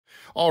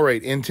All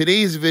right, in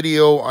today's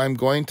video, I'm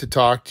going to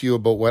talk to you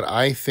about what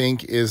I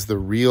think is the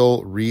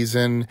real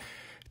reason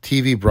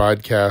TV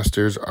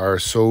broadcasters are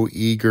so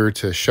eager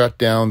to shut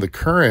down the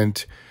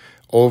current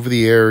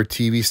over-the-air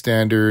TV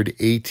standard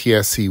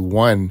ATSC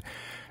 1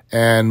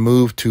 and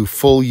move to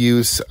full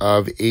use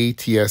of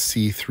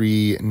ATSC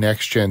 3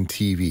 next-gen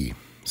TV.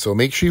 So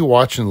make sure you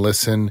watch and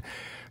listen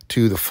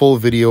to the full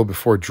video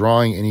before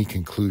drawing any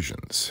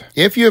conclusions.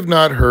 If you have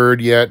not heard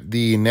yet,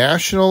 the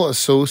National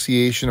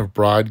Association of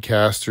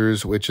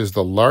Broadcasters, which is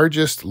the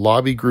largest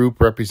lobby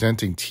group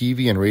representing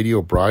TV and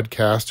radio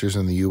broadcasters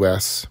in the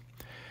U.S.,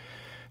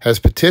 has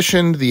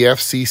petitioned the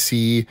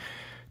FCC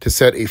to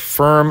set a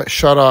firm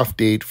shutoff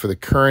date for the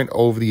current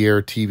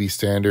over-the-air TV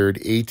standard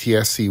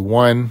ATSC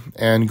 1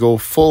 and go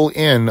full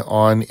in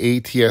on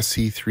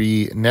ATSC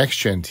 3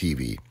 next-gen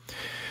TV,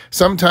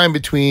 sometime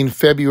between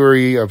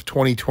February of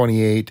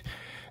 2028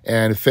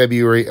 and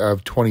February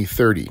of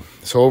 2030.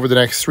 So over the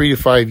next 3 to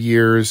 5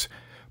 years,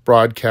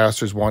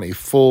 broadcasters want a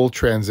full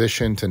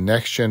transition to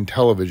next-gen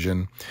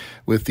television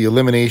with the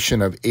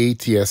elimination of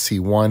ATSC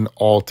 1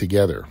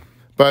 altogether.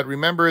 But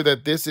remember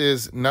that this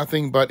is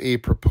nothing but a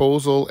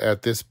proposal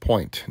at this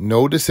point.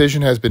 No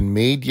decision has been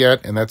made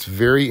yet, and that's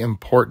very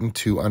important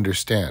to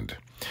understand.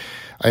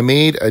 I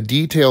made a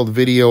detailed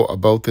video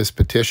about this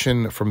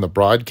petition from the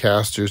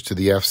broadcasters to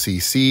the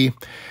FCC.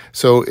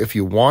 So if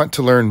you want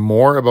to learn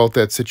more about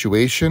that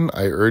situation,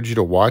 I urge you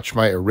to watch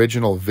my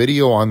original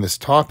video on this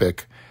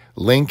topic,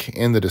 link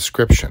in the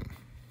description.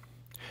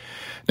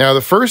 Now,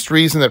 the first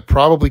reason that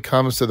probably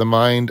comes to the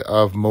mind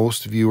of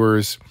most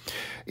viewers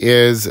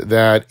is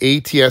that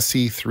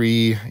ATSC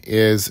 3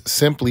 is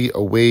simply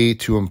a way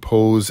to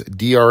impose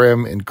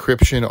DRM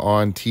encryption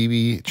on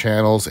TV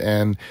channels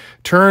and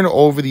turn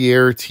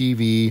over-the-air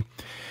TV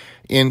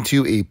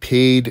into a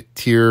paid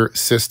tier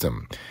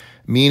system,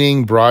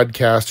 meaning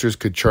broadcasters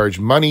could charge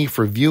money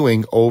for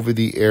viewing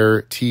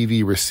over-the-air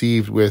TV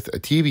received with a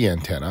TV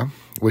antenna,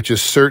 which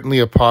is certainly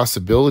a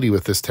possibility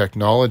with this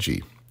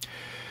technology.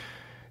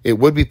 It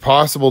would be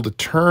possible to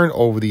turn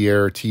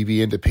over-the-air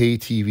TV into pay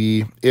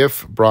TV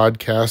if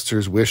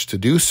broadcasters wish to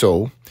do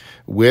so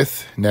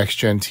with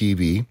next-gen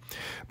TV,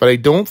 but I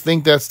don't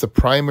think that's the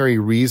primary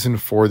reason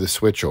for the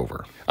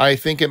switchover. I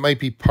think it might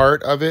be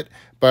part of it,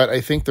 but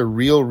I think the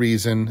real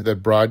reason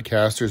that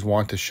broadcasters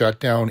want to shut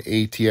down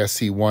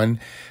ATSC 1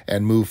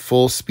 and move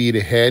full speed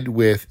ahead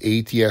with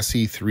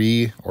ATSC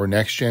 3 or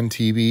next-gen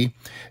TV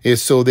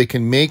is so they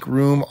can make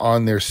room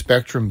on their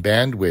spectrum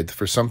bandwidth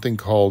for something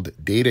called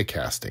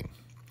datacasting.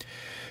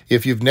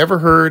 If you've never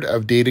heard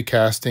of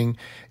datacasting,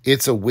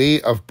 it's a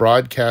way of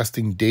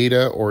broadcasting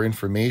data or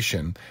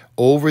information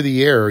over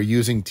the air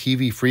using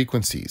TV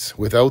frequencies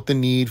without the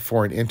need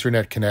for an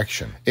internet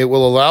connection. It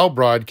will allow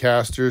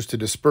broadcasters to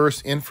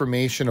disperse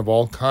information of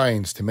all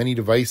kinds to many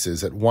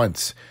devices at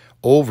once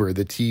over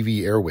the TV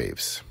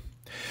airwaves.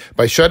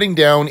 By shutting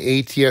down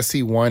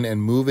ATSC 1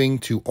 and moving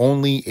to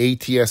only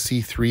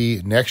ATSC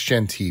 3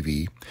 next-gen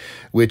TV,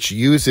 which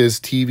uses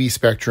TV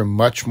spectrum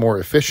much more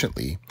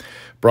efficiently,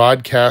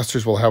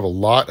 broadcasters will have a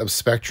lot of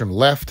spectrum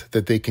left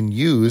that they can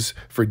use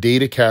for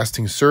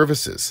datacasting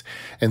services,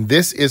 and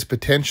this is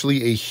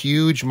potentially a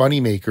huge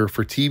moneymaker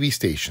for TV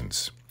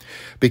stations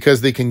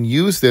because they can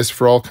use this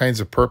for all kinds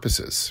of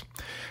purposes.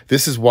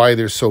 This is why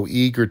they're so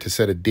eager to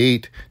set a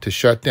date to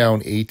shut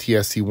down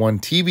ATSC 1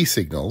 TV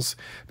signals,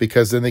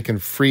 because then they can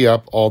free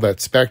up all that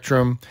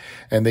spectrum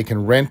and they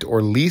can rent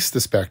or lease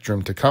the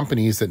spectrum to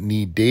companies that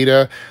need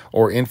data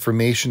or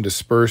information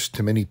dispersed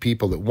to many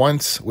people at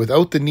once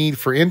without the need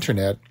for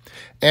internet.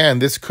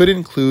 And this could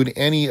include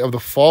any of the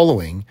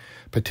following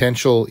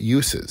potential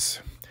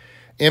uses: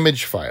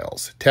 image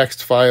files,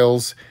 text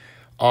files,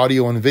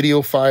 audio and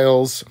video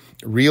files,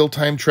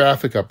 real-time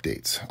traffic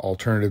updates,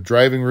 alternative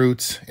driving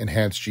routes,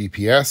 enhanced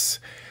GPS,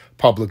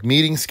 public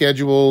meeting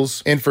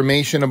schedules,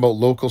 information about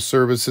local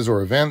services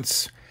or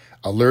events,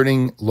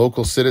 alerting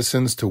local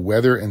citizens to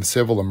weather and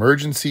civil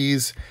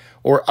emergencies,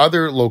 or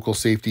other local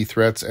safety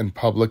threats and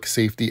public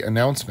safety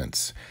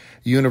announcements.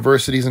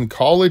 Universities and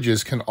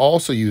colleges can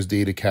also use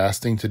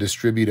datacasting to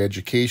distribute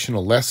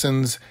educational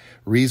lessons,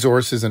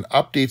 resources, and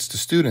updates to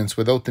students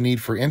without the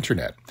need for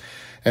internet.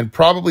 And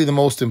probably the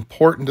most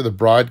important to the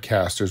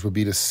broadcasters would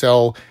be to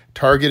sell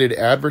targeted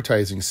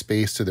advertising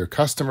space to their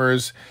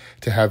customers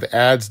to have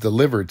ads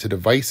delivered to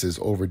devices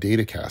over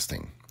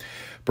datacasting.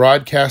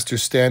 Broadcasters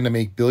stand to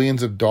make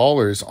billions of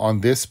dollars on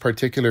this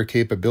particular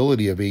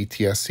capability of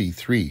ATSC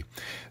 3,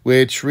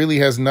 which really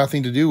has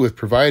nothing to do with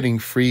providing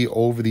free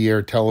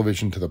over-the-air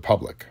television to the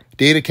public.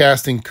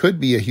 Datacasting could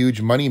be a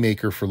huge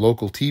moneymaker for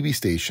local TV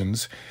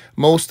stations,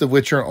 most of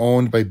which are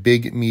owned by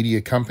big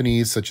media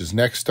companies such as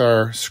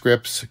Nexstar,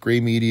 Scripps, Gray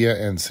Media,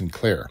 and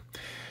Sinclair.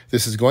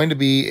 This is going to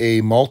be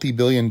a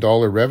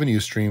multi-billion-dollar revenue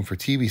stream for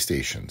TV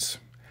stations.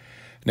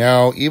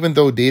 Now, even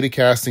though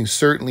datacasting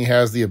certainly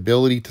has the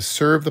ability to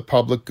serve the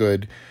public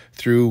good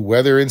through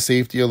weather and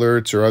safety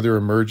alerts or other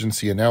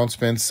emergency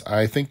announcements,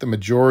 I think the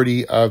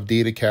majority of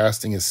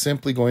datacasting is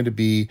simply going to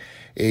be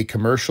a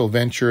commercial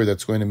venture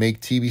that's going to make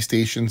TV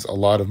stations a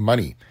lot of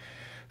money.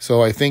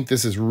 So I think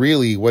this is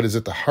really what is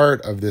at the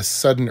heart of this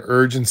sudden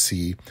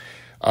urgency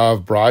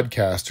of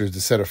broadcasters to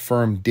set a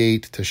firm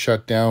date to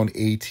shut down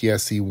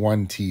ATSC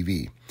 1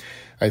 TV.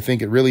 I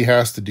think it really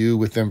has to do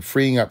with them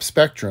freeing up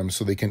spectrum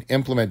so they can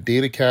implement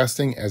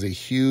datacasting as a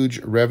huge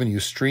revenue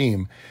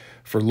stream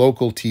for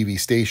local TV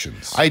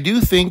stations. I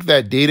do think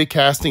that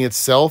datacasting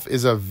itself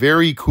is a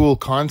very cool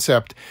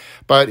concept,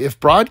 but if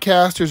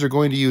broadcasters are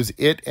going to use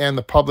it and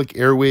the public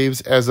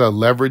airwaves as a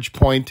leverage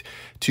point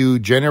to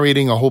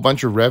generating a whole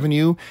bunch of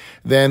revenue,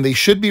 then they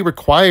should be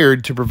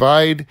required to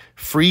provide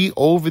free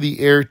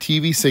over-the-air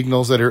TV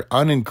signals that are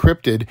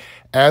unencrypted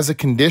as a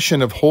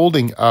condition of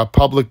holding a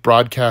public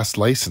broadcast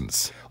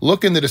license.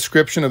 Look in the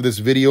description of this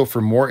video for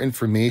more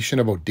information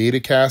about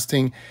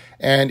datacasting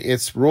and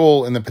its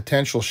role in the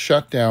potential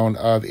shutdown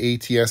of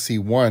ATSC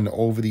 1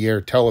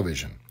 over-the-air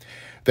television.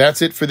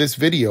 That's it for this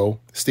video.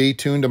 Stay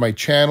tuned to my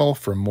channel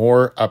for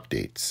more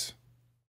updates.